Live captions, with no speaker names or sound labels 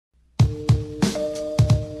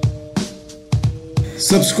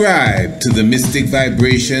Subscribe to the Mystic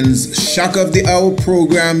Vibrations Shock of the Hour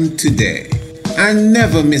program today and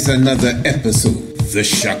never miss another episode. The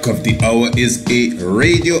Shock of the Hour is a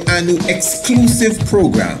Radio Anu exclusive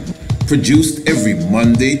program produced every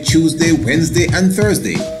Monday, Tuesday, Wednesday, and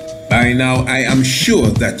Thursday. By now, I am sure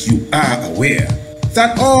that you are aware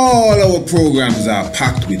that all our programs are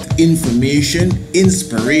packed with information,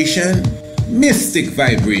 inspiration, mystic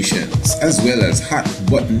vibrations, as well as hot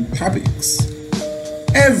button topics.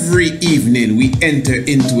 Every evening we enter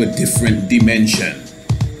into a different dimension,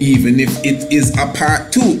 even if it is a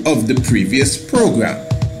part 2 of the previous program,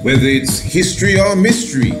 whether it's history or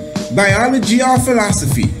mystery, biology or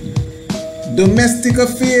philosophy, domestic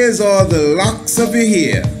affairs or the locks of your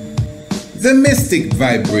hair. The mystic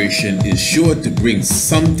vibration is sure to bring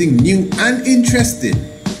something new and interesting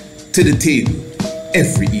to the table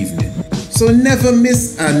every evening. So never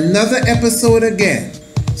miss another episode again.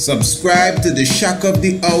 Subscribe to the Shock of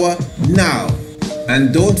the Hour now.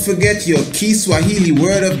 And don't forget your key Swahili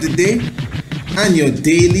word of the day and your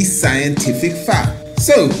daily scientific fact.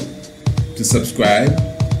 So, to subscribe,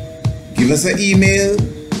 give us an email,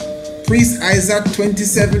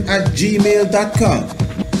 priestisaac27@gmail.com,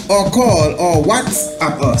 or call or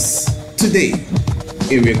WhatsApp us today.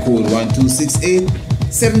 Area code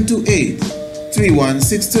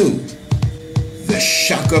 1268-728-3162. The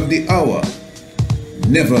Shock of the Hour.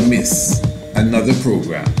 Never miss another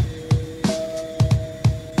program.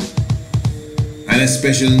 And a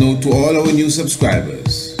special note to all our new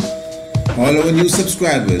subscribers. All our new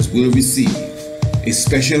subscribers will receive a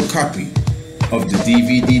special copy of the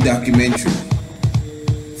DVD documentary,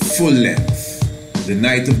 full length, The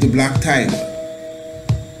Night of the Black Tiger,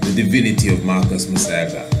 The Divinity of Marcus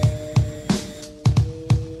Messiah.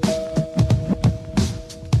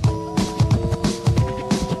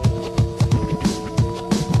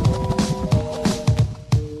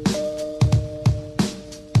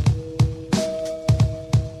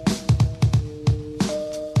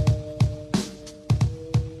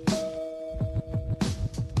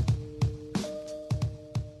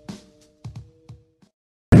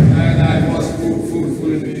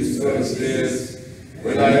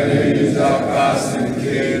 When I use our past and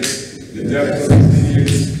decay, the depth of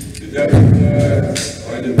disease, the depth of earth,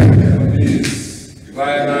 or the breath of peace,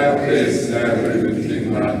 divine I place thy living King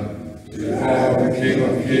man, before the King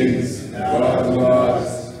of Kings, God of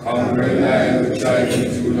Lords, conquering lion of the tribe of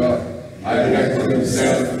Judah, I reckon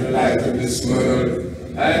himself in the light of this world,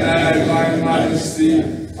 and I, my majesty,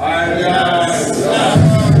 I rise.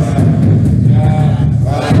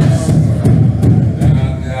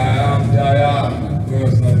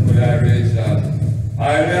 I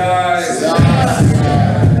rise,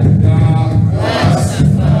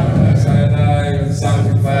 and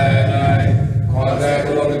sanctify and I, cause thy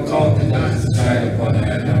beloved countenance to shine upon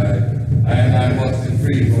and I must be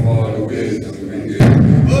free from all the ways of the wicked.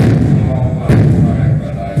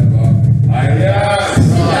 I rise,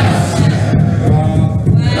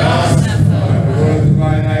 the word of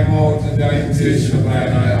mine eye mouth and the invitation of mine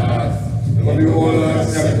eye heart. But behold, I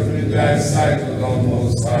accept of in thy sight of the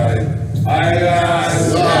Most High. I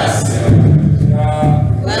rise, thy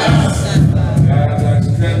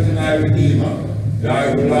strength and thy redeemer,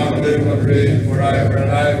 thy will long live and reign forever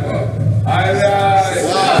and ever. I rise,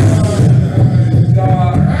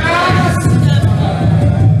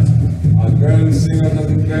 and girl singers of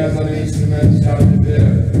the players and instruments shall be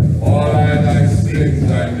there. All I like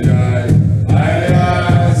strings I in the eye. I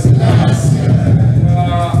rise, as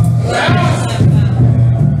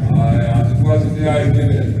it was in the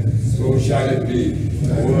beginning, so shall it be,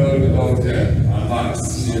 the world without end, and man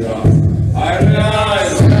see on. I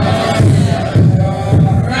rise,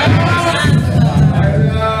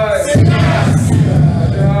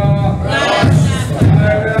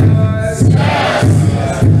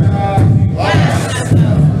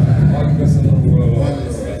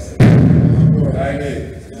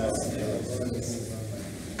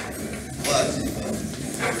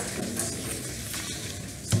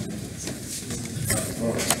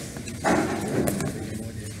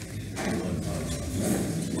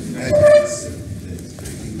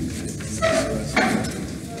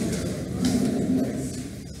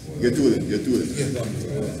 Get to it, get to it.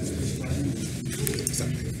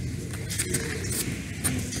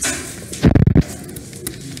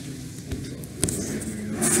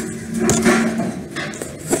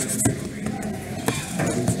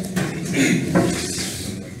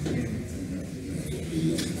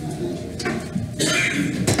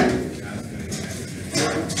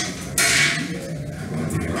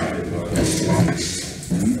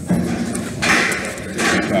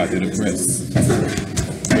 To the press.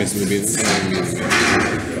 press will be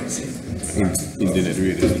internet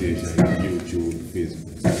radio station, YouTube,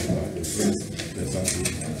 Facebook. That's all.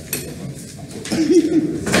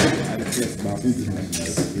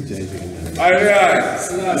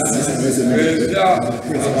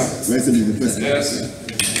 Yes.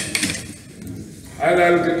 I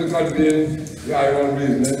look into convene the Iowa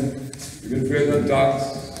reasoning. You can praise and thanks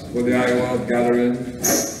for the Iowa gathering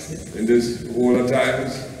in this whole of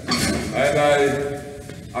times. And I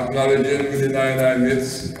acknowledging within I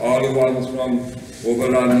midst all the ones from over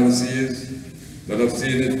land and seas that have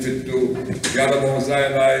seen it fit to gather Mount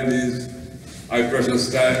Sinai in these high precious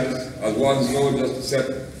times, as ones know, just to set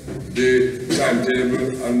the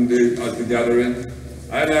timetable and the gathering.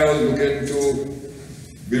 And I was looking to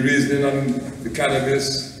be reasoning on the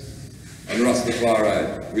cannabis and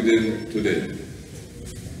Rastafari within today,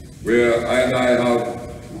 where I have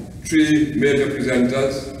three major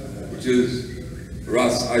presenters, which is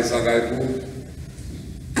Ras Isagaipu,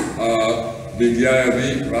 Big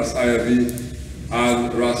Yayavi, Ras Ayavi,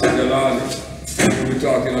 and Ras Jalali. We'll be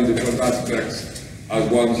talking on different aspects, as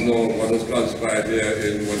ones know what has transpired here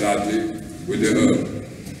in Wadadli with the herb.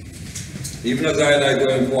 Even as I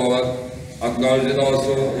going forward, acknowledging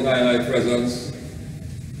also in I presence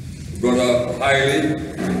Brother Hailey,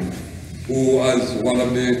 who as one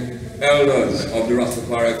of the elders of the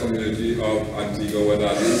Rastafari community of Antigua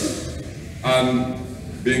Wadadli, and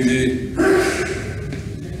being the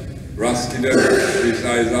Raskidem, Priest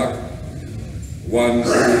Isaac, one who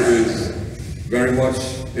is very much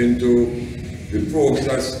into the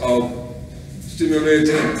process of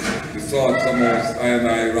stimulating the thoughts amongst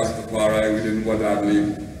I Rastafari within Wadadli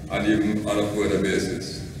and even on a further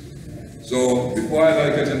basis. So before I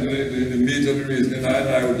get into the meat of the reasoning,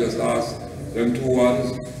 I would just ask them two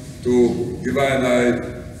ones to give I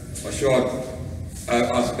a short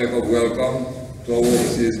aspect of welcome to our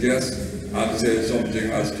overseas guests and say something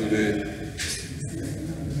as to the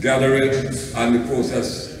gathering and the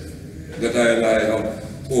process that I have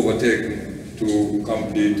overtaken to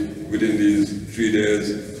complete within these 3 days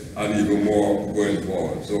and even more going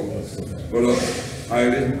forward. So, Brother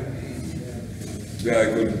Hailey,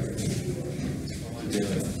 very good.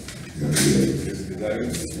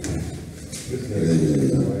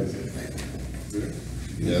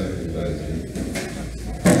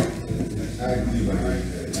 I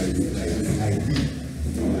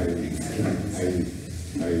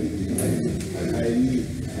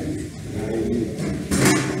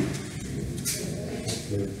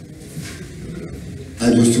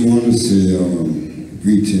just want to say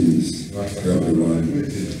greetings to everyone.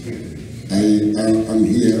 I'm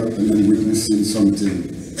here and I'm witnessing something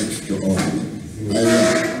extraordinary.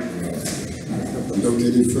 Without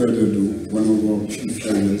any further ado, one of our chief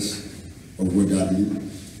elders of Wadadli,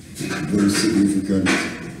 very significant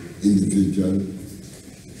individual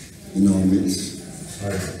in our midst,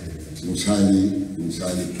 most highly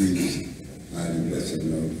praised, highly blessed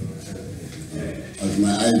Lord. As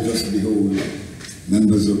my eyes just behold,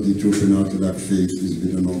 members of the Ethiopian Orthodox faith is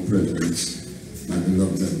within our presence, my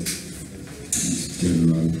beloved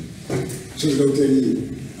General. So without any,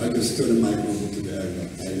 I just turn the mic over to the elder.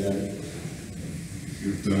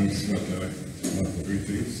 Give thanks,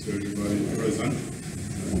 greetings to everybody present.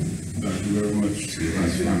 Thank you very much for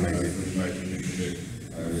inviting me today.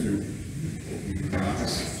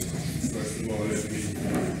 First of all, let me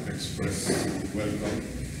express welcome,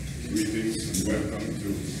 greetings, and welcome to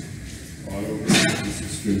all of the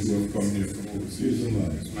sisters who have come here from overseas.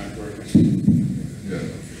 It's my work. Yeah.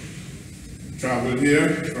 Travel here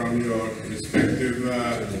from your respective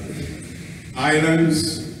islands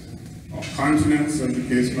or continents, as the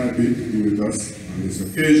case might be, to be with us on this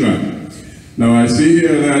occasion. Now I see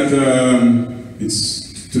here that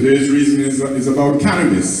today's reason is about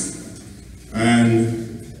cannabis.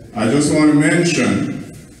 And I just want to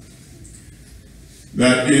mention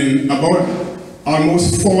that in about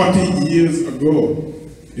almost 40 years ago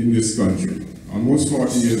in this country, almost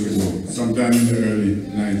 40 years ago, sometime in the early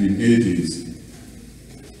 1980s,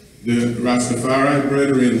 the Rastafari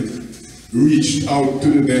brethren reached out to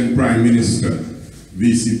the then Prime Minister,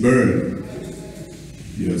 V.C. Byrd.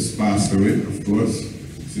 He has passed away, of course,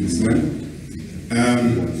 since then.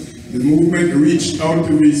 The movement reached out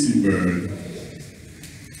to V.C. Byrd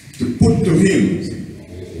to put to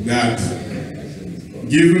him that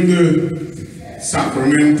given the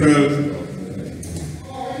sacramental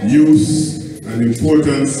use and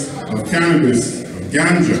importance of cannabis, of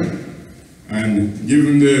ganja, and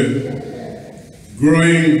given the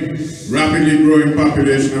rapidly growing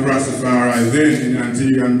population of Rastafari then in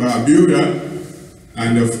Antigua and Barbuda,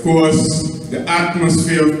 and of course the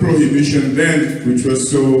atmosphere of prohibition then, which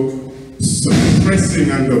was so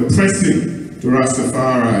suppressing and oppressing to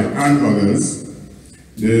Rastafari and others,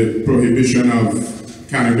 the prohibition of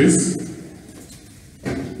cannabis,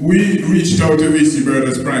 we reached out to V.C. Bird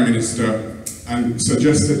as Prime Minister and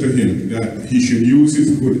suggested to him that he should use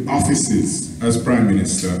his good offices as Prime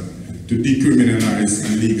Minister to decriminalize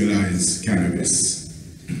and legalize cannabis.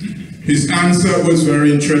 His answer was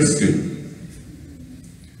very interesting.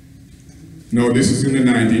 Now, this is in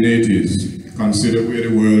the 1980s. Consider where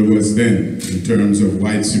the world was then in terms of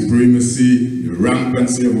white supremacy, the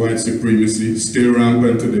rampancy of white supremacy, still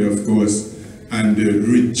rampant today, of course, and the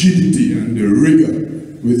rigidity and the rigor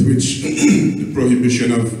with which the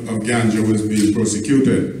prohibition of ganja was being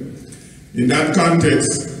prosecuted. In that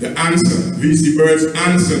context, the answer, V.C. Bird's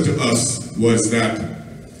answer to us was that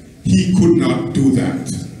he could not do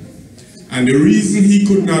that. And the reason he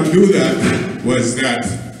could not do that was that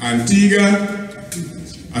Antigua,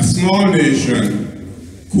 a small nation,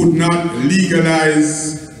 could not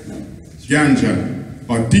legalize ganja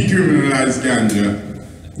or decriminalize ganja,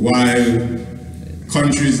 while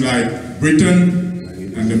countries like Britain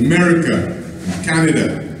and America and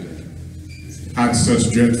Canada had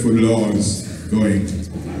such dreadful laws going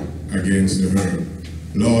against the herb.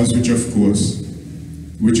 Laws which of course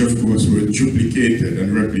were duplicated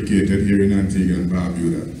and replicated here in Antigua and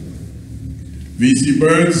Barbuda. V.C.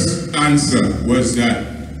 Bird's answer was that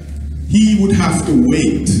he would have to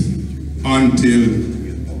wait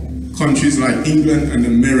until countries like England and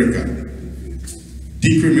America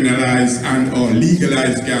decriminalize and or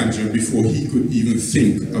legalize ganja before he could even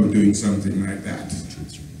think of doing something like that.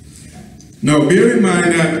 Now bear in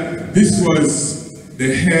mind that this was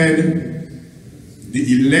the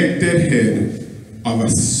elected head of a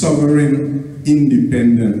sovereign,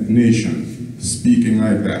 independent nation, speaking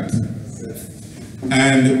like that.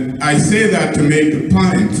 And I say that to make the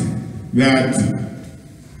point that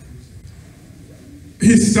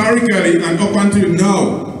historically and up until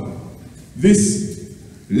now, this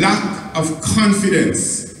lack of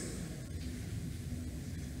confidence,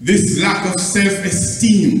 this lack of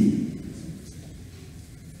self-esteem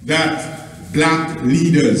that black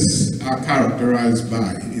leaders are characterized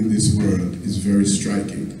by in this world is very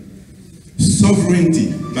striking.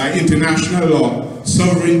 Sovereignty, by international law,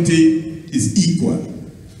 sovereignty is equal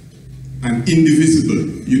and indivisible.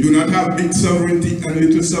 You do not have big sovereignty and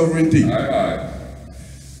little sovereignty.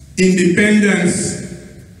 Independence,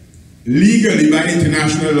 legally by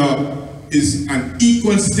international law, is an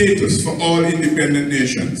equal status for all independent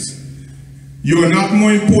nations. You are not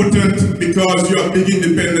more important because you're a big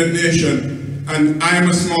independent nation and I am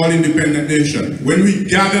a small independent nation. When we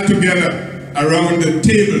gather together around the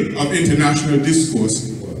table of international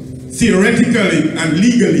discourse, theoretically and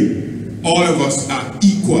legally, all of us are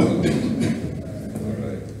equal.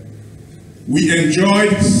 We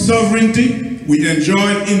enjoyed sovereignty, we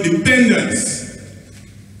enjoyed independence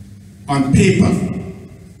on paper,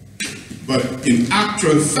 but in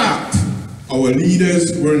actual fact, our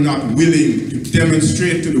leaders were not willing to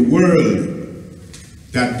demonstrate to the world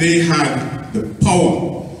that they had the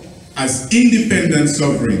power as independent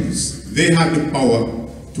sovereigns. They had the power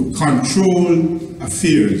to control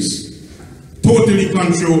affairs, totally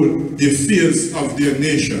control the affairs of their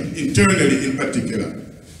nation, internally in particular,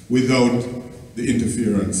 without the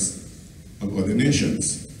interference of other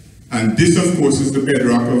nations. And this, of course, is the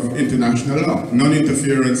bedrock of international law,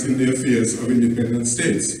 non-interference in the affairs of independent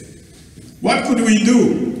states. What could we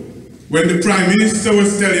do when the Prime Minister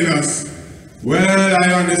was telling us, well,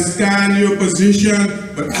 I understand your position,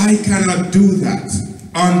 but I cannot do that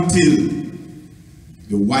until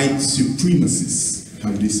the white supremacists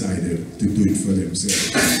have decided to do it for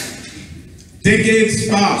themselves. Decades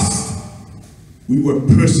passed, we were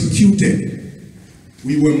persecuted,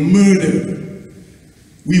 we were murdered,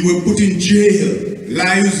 we were put in jail,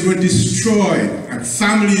 lives were destroyed, and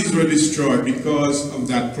families were destroyed because of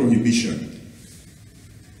that prohibition.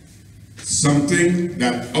 Something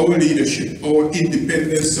that our leadership, our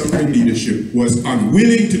independent sovereign leadership, was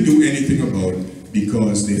unwilling to do anything about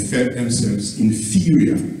because they felt themselves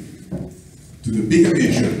inferior to the bigger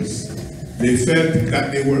nations. They felt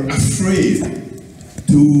that they were afraid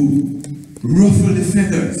to ruffle the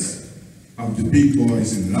feathers of the big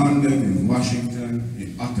boys in London, in Washington,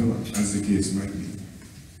 in Ottawa, as the case might be.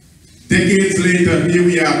 Decades later, here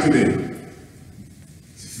we are today.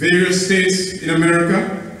 Various states in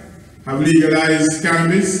America have legalized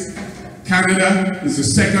cannabis. Canada is the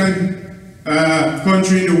second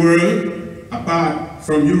country in the world, apart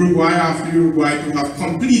from Uruguay, after Uruguay, to have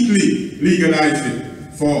completely legalized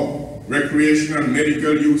it for recreational,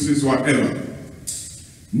 medical uses, whatever.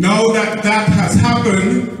 Now that that has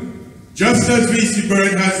happened, just as VC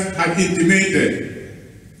Bird had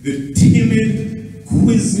intimated, the timid,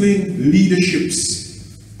 quisling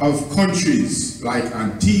leaderships of countries like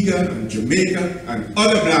Antigua and Jamaica and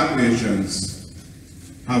other black nations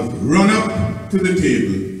have run up to the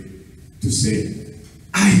table to say,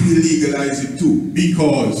 I will legalize it too,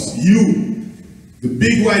 because you, the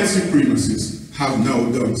big white supremacists, have now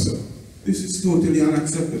done so. This is totally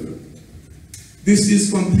unacceptable. This is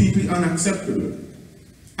completely unacceptable.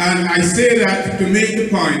 And I say that to make the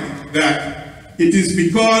point that it is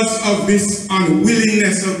because of this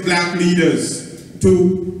unwillingness of black leaders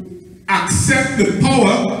to accept the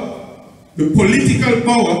power, the political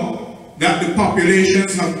power that the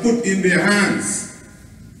populations have put in their hands,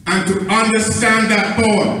 and to understand that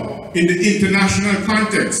power in the international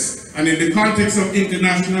context and in the context of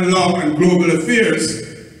international law and global affairs,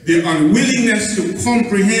 their unwillingness to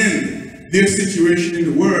comprehend their situation in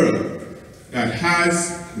the world that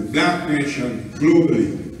has the black nation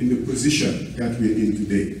globally in the position that we're in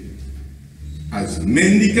today. As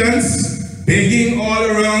mendicants begging all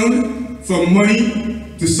around for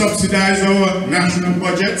money to subsidize our national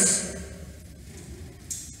budgets,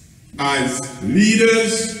 as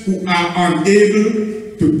leaders who are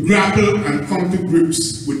unable to grapple and come to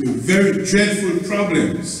grips with the very dreadful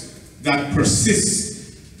problems that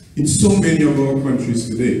persist in so many of our countries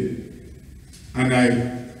today. And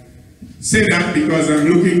I say that because I'm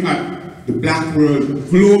looking at the black world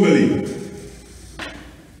globally.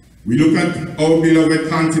 We look at our beloved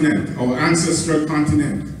continent, our ancestral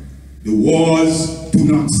continent. The wars do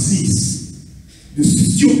not cease. The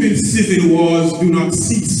stupid civil wars do not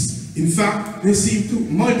cease. In fact, they seem to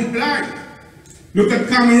multiply. Look at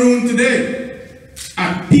Cameroon today,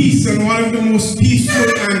 at peace and one of the most peaceful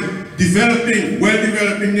and developing,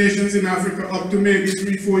 well-developing nations in Africa up to maybe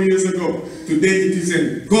 3-4 years ago. Today it is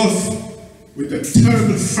engulfed with a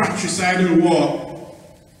terrible fratricidal war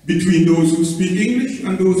between those who speak English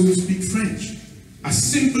and those who speak French. A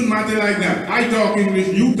simple matter like that. I talk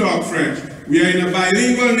English, you talk French. We are in a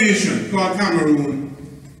bilingual nation called Cameroon,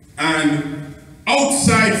 and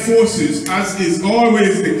outside forces, as is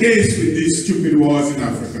always the case with these stupid wars in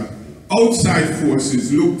Africa, outside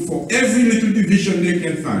forces look for every little division they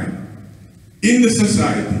can find in the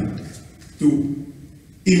society to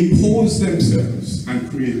impose themselves and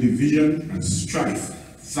create division and strife,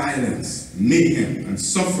 violence, mayhem, and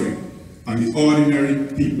suffering on the ordinary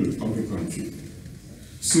people of the country.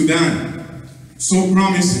 Sudan, so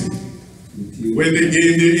promising, when they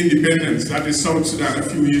gained their independence, that is South Sudan a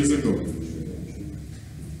few years ago,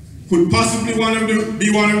 could possibly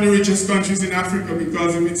be one of the richest countries in Africa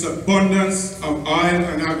because of its abundance of oil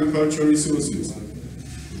and agricultural resources.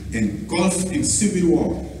 Engulfed in civil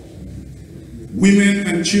war, women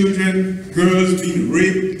and children, girls being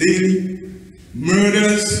raped daily,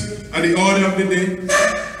 murders at the order of the day,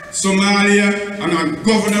 Somalia, an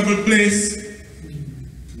ungovernable place,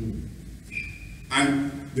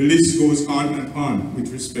 and the list goes on and on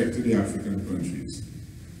with respect to the African countries.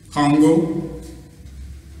 Congo,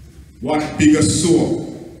 what bigger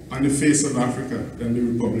sore on the face of Africa than the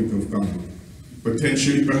Republic of Congo?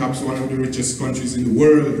 Potentially perhaps one of the richest countries in the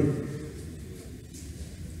world.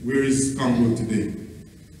 Where is Congo today?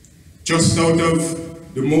 Just out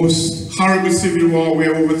of the most horrible civil war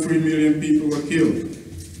where over 3 million people were killed,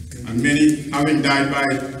 and many having died by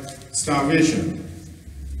starvation.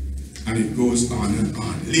 And it goes on and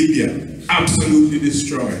on. Libya, absolutely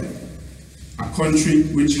destroyed. A country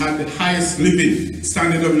which had the highest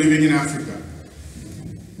standard of living in Africa.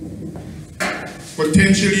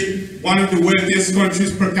 Potentially one of the wealthiest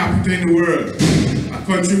countries per capita in the world. A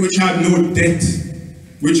country which had no debt,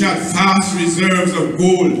 which had vast reserves of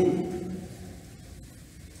gold.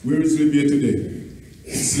 Where is Libya today?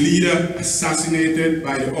 Its leader assassinated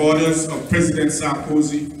by the orders of President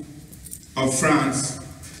Sarkozy of France,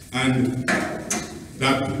 and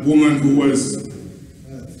that woman who was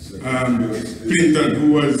Clinton,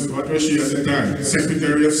 who was, what was she at the time?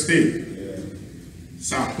 Secretary of State.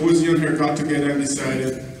 Sarkozy and her got together and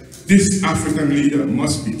decided this African leader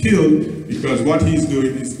must be killed because what he's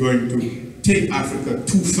doing is going to take Africa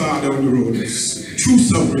too far down the road, true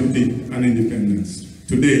sovereignty and independence.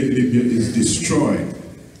 Today, Libya is destroyed,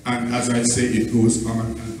 and as I say, it goes on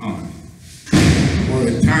and on.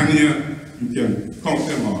 Mauritania, you can count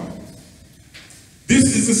them all.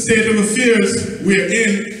 This is the state of affairs we're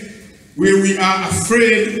in, where we are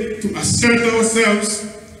afraid to assert ourselves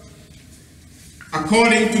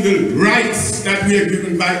according to the rights that we are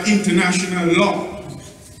given by international law,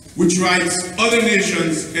 which rights other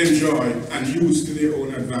nations enjoy and use to their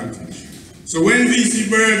own advantage. So when VC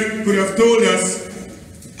Bird could have told us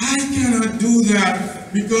cannot do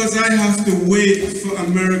that because I have to wait for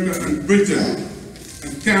America and Britain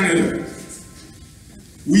and Canada.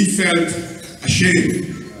 We felt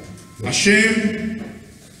ashamed. Ashamed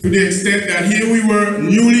to the extent that here we were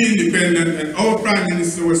newly independent and our Prime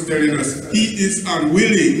Minister was telling us he is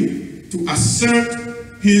unwilling to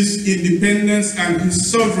assert his independence and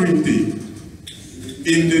his sovereignty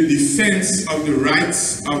in the defense of the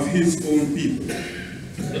rights of his own people.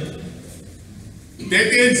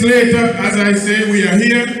 Decades later, as I say, we are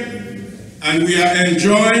here and we are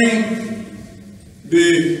enjoying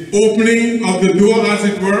the opening of the door, as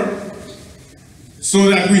it were, so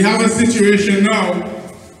that we have a situation now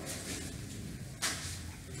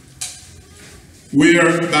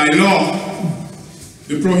where by law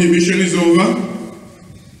the prohibition is over,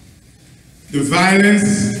 the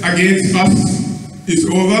violence against us is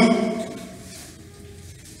over,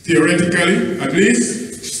 theoretically at least,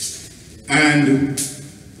 and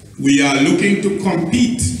we are looking to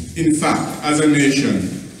compete, in fact, as a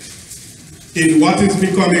nation, in what is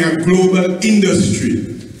becoming a global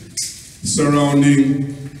industry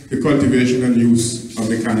surrounding the cultivation and use of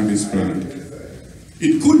the cannabis plant.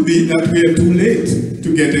 It could be that we are too late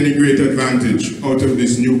to get any great advantage out of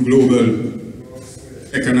this new global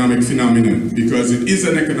economic phenomenon, because it is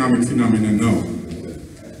an economic phenomenon now.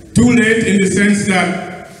 Too late in the sense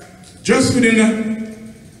that just within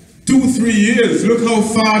 2-3 years, look how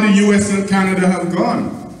far the US and Canada have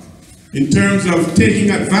gone in terms of taking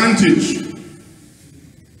advantage,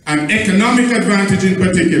 and economic advantage in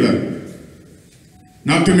particular,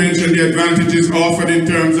 not to mention the advantages offered in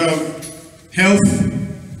terms of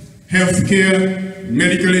health care,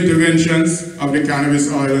 medical interventions of the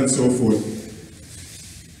cannabis oil and so forth,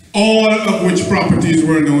 all of which properties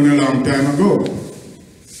were known a long time ago.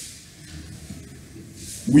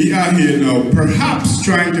 We are here now, perhaps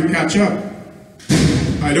trying to catch up.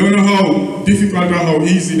 I don't know how difficult or how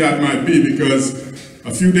easy that might be, because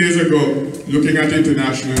a few days ago, looking at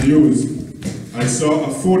international news, I saw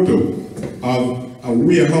a photo of a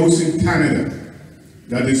warehouse in Canada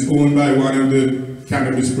that is owned by one of the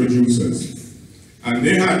cannabis producers. And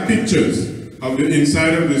they had pictures of the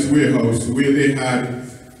inside of this warehouse where they had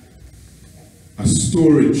a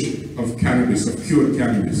storage of cannabis, of cured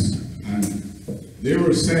cannabis. And they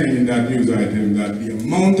were saying in that news item that the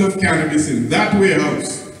amount of cannabis in that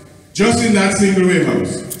warehouse, just in that single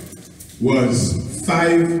warehouse, was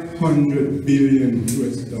 $500 billion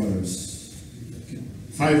US dollars.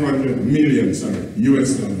 500 million,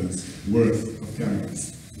 US dollars worth of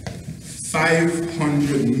cannabis.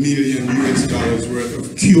 500 million US dollars worth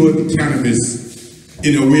of cured cannabis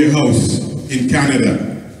in a warehouse in Canada.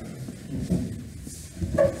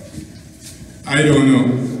 I don't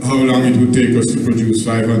know how long it would take us to produce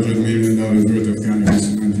 $500 million worth of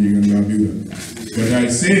cannabis in Antigua and Barbuda. But I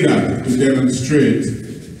say that to demonstrate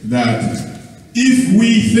that if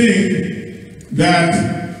we think that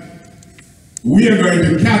we are going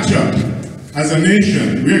to catch up as a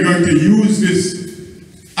nation, we are going to use this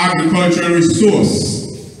agricultural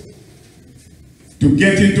resource to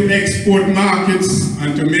get into export markets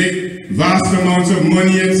and to make vast amounts of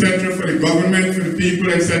money, etc., for the government, for the people,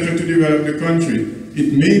 etc., to develop the country.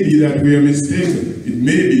 It may be that we are mistaken. It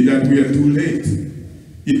may be that we are too late.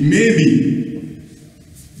 It may be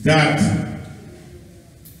that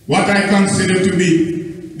what I consider to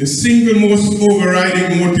be the single most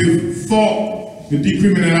overriding motive for the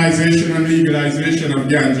decriminalization and legalization of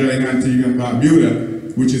ganja in Antigua and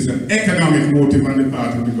Barbuda, which is an economic motive on the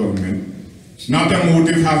part of the government, not a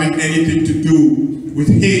motive having anything to do with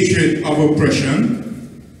hatred of oppression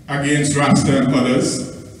against Rasta and others,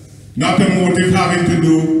 not a motive having to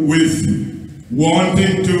do with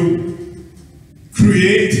wanting to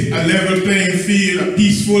create a level playing field, a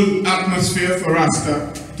peaceful atmosphere for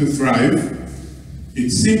Rasta to thrive. It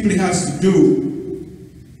simply has to do,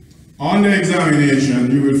 on the examination,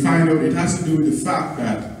 you will find out it has to do with the fact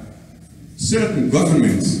that certain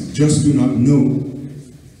governments just do not know,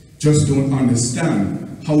 just don't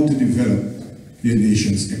understand how to develop their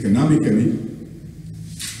nations economically.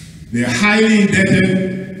 They are highly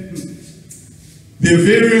indebted. Their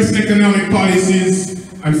various economic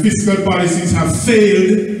policies and fiscal policies have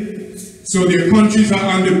failed, so their countries are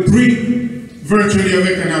on the brink virtually of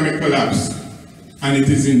economic collapse. And it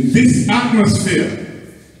is in this atmosphere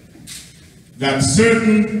that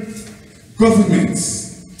certain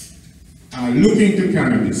governments are looking to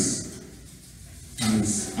cannabis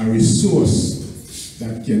as a resource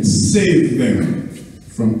that can save them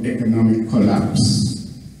from economic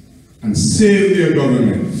collapse and save their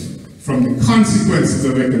government from the consequences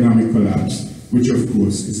of economic collapse, which of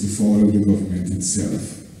course is the fall of the government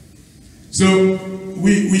itself. So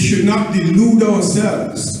we should not delude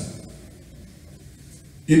ourselves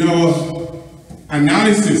in our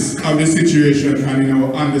analysis of the situation and in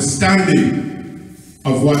our understanding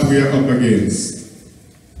of what we are up against.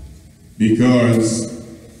 Because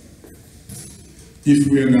if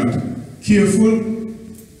we are not careful,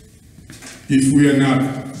 if we are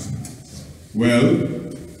not, well,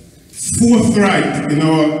 forthright in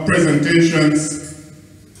our presentations,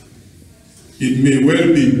 it may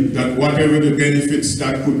well be that whatever the benefits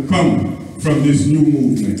that could come from this new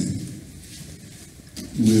movement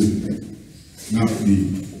will not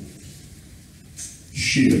be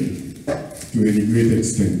shared to any great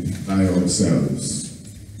extent by ourselves.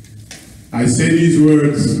 I say these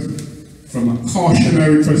words from a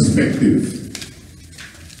cautionary perspective,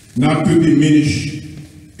 not to diminish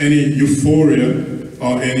any euphoria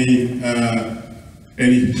or any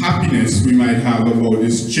happiness we might have about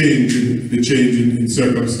this change, in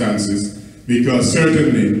circumstances, because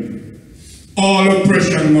certainly all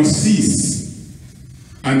oppression must cease.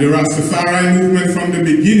 And the Rastafari movement from the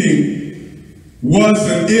beginning was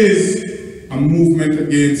and is a movement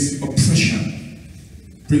against oppression,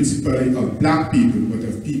 principally of black people, but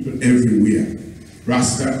of people everywhere.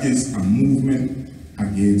 Rasta is a movement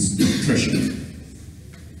against oppression.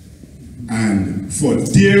 And for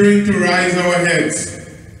daring to rise our heads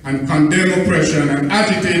and condemn oppression and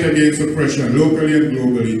agitate against oppression locally and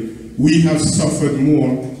globally, we have suffered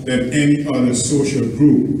more than any other social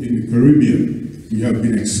group in the Caribbean. We have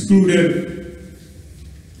been excluded,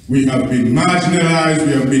 we have been marginalized,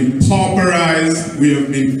 we have been pauperized, we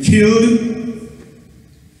have been killed.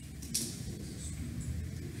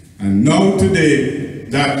 And now today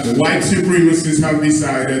that the white supremacists have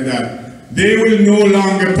decided that they will no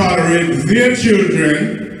longer tolerate their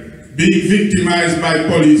children being victimized by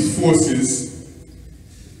police forces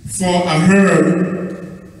for a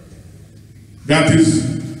herb that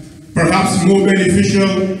is perhaps more beneficial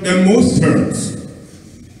than most herbs,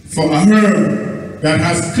 for a herb that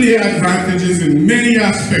has clear advantages in many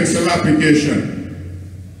aspects of application,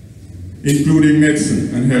 including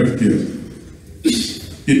medicine and healthcare.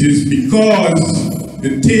 It is because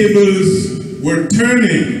the tables were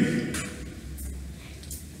turning,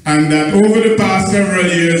 and that over the past several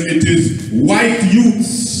years, it is white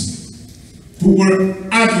youths who were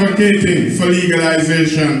advocating for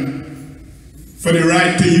legalization, for the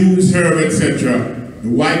right to use herb, etc. The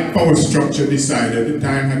white power structure decided the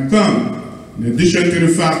time had come. In addition to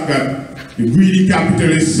the fact that the greedy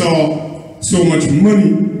capitalists saw so much money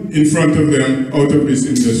in front of them out of this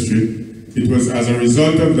industry, it was as a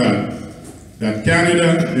result of that that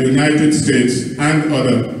Canada, the United States, and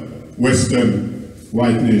other Western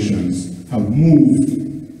white nations have moved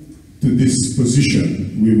to this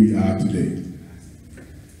position where we are today.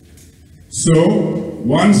 So,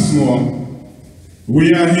 once more,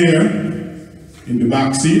 we are here in the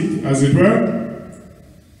back seat, as it were,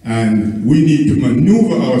 and we need to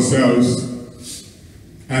maneuver ourselves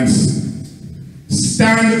and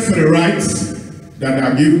stand for the rights that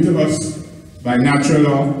are given to us by natural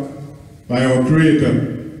law, by our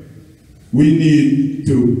Creator. We need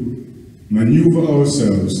to maneuver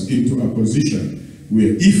ourselves into a position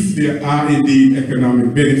where, if there are indeed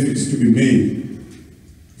economic benefits to be made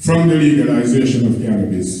from the legalization of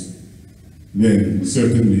cannabis, then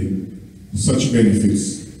certainly such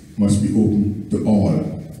benefits must be open to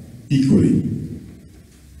all equally.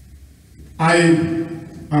 I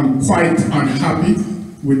am quite unhappy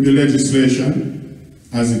with the legislation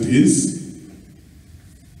as it is,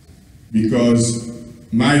 because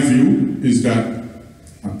my view is that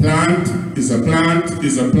a plant is a plant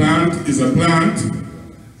is a plant is a plant,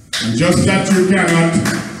 and just that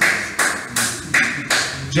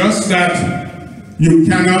you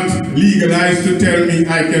cannot legalize to tell me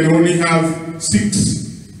I can only have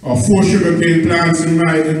 6 or 4 sugarcane plants in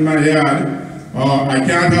my yard, or I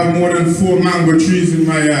can't have more than 4 mango trees in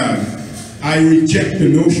my yard. I reject the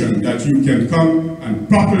notion that you can come and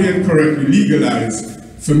properly and correctly legalize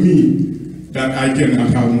for me that I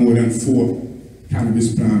cannot have more than 4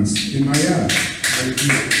 cannabis plants in my yard.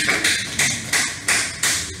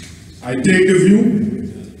 I take the view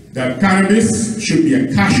that cannabis should be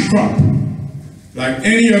a cash crop, like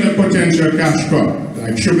any other potential cash crop,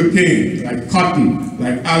 like sugarcane, like cotton,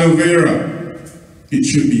 like aloe vera. It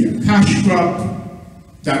should be a cash crop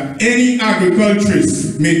that any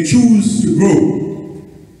agriculturist may choose to grow.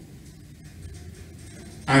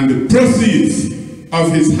 And the proceeds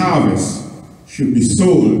of his harvest should be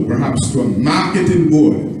sold perhaps to a marketing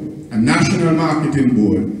board, a national marketing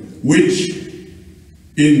board, which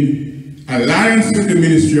in alliance with the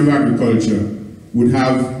Ministry of Agriculture would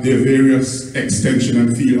have their various extension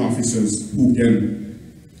and field officers who can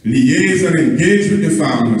liaise and engage with the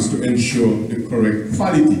farmers to ensure the correct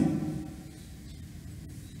quality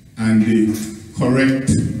and the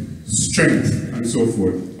correct strength and so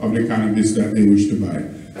forth of the cannabis that they wish to buy.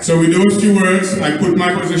 So with those few words, I put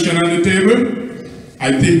my position on the table.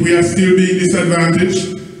 I think we are still being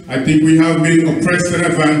disadvantaged. I think we have been oppressed and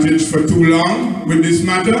advantaged for too long with this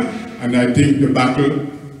matter, and I think the battle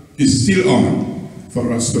is still on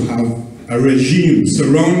for us to have a regime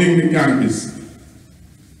surrounding the cannabis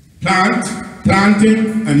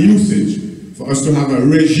planting and usage, for us to have a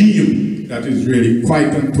regime that is really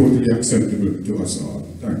quite and totally acceptable to us all.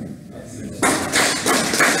 Thank you.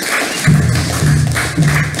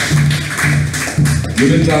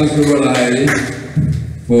 Give a chance to rely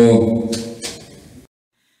for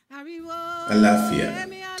Alafia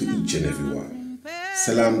to each and every one.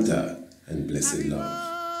 Salamta and blessed love.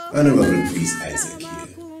 Honorable Priest Isaac here.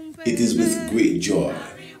 It is with great joy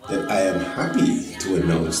that I am happy to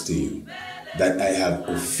announce to you that I have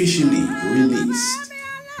officially released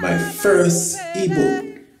my first ebook,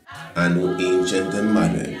 Anno Ancient and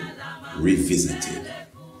Modern Revisited.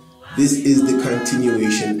 This is the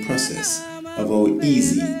continuation process of our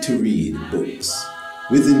easy-to-read books.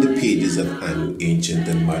 Within the pages of Anno Ancient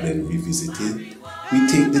and Modern Revisited, we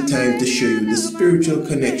take the time to show you the spiritual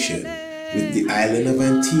connection with the island of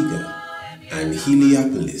Antigua and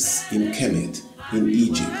Heliopolis in Kemet in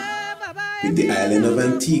Egypt, with the island of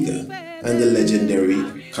Antigua and the legendary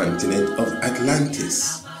continent of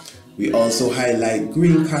Atlantis. We also highlight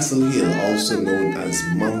Green Castle Hill, also known as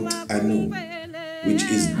Mount Anu, which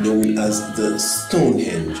is known as the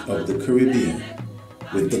Stonehenge of the Caribbean,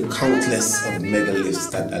 with the countless of megaliths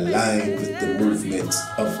that align with the movements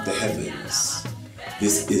of the heavens.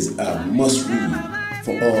 This is a must-read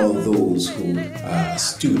for all those who are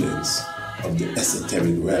students of the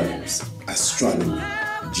esoteric realms, astronomy,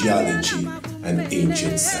 geology, and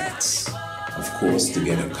ancient sites. Of course, to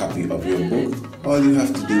get a copy of your book, all you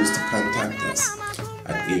have to do is to contact us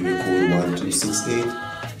at area code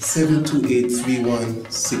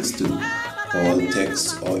 1268-728-3162. Call,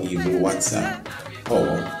 text, or even WhatsApp.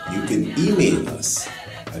 Or you can email us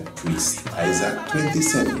at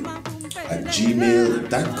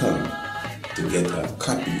priestisaac27@gmail.com to get a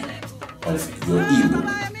copy of your ebook,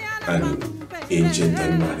 Anno Ancient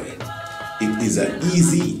and Modern. It is an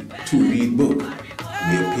easy to read book,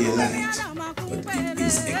 may appear light, but it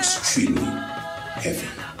is extremely heavy.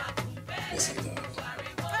 Blessed love.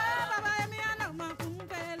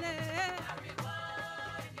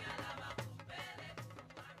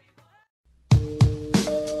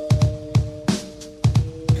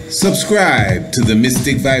 Subscribe to the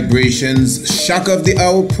Mystic Vibrations Shock of the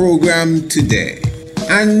Hour program today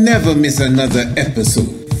and never miss another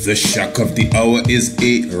episode. The Shock of the Hour is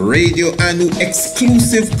a Radio Anu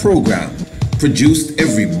exclusive program produced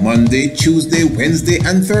every Monday, Tuesday, Wednesday,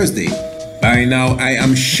 and Thursday. By now, I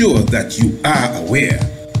am sure that you are aware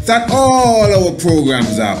that all our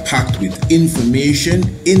programs are packed with information,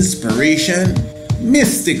 inspiration,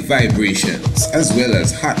 mystic vibrations, as well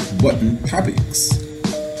as hot button topics.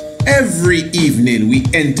 Every evening we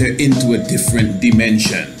enter into a different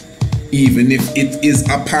dimension, even if it is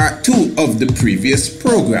a part 2 of the previous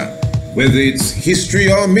program, whether it's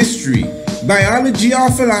history or mystery, biology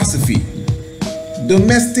or philosophy,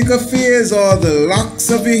 domestic affairs or the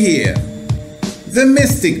locks of your hair. The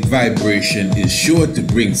mystic vibration is sure to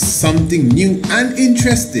bring something new and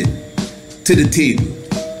interesting to the table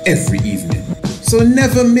every evening. So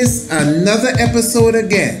never miss another episode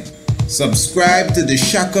again. Subscribe to the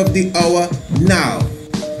Shock of the Hour now.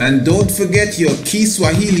 And don't forget your key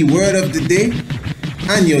Swahili word of the day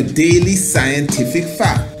and your daily scientific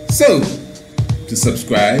fact. So, to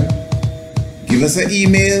subscribe, give us an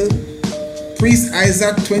email,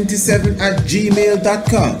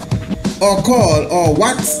 priestisaac27@gmail.com, or call or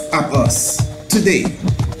WhatsApp us today.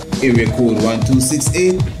 Area code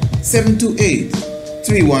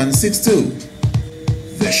 1268-728-3162.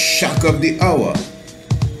 The Shock of the Hour.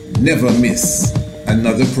 Never miss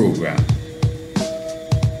another program.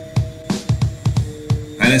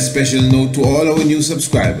 And a special note to all our new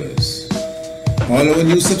subscribers. All our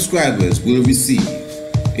new subscribers will receive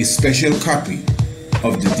a special copy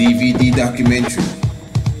of the DVD documentary,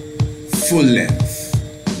 full length,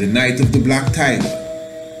 The Night of the Black Tiger,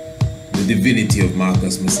 The Divinity of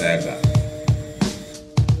Marcus Messiah God.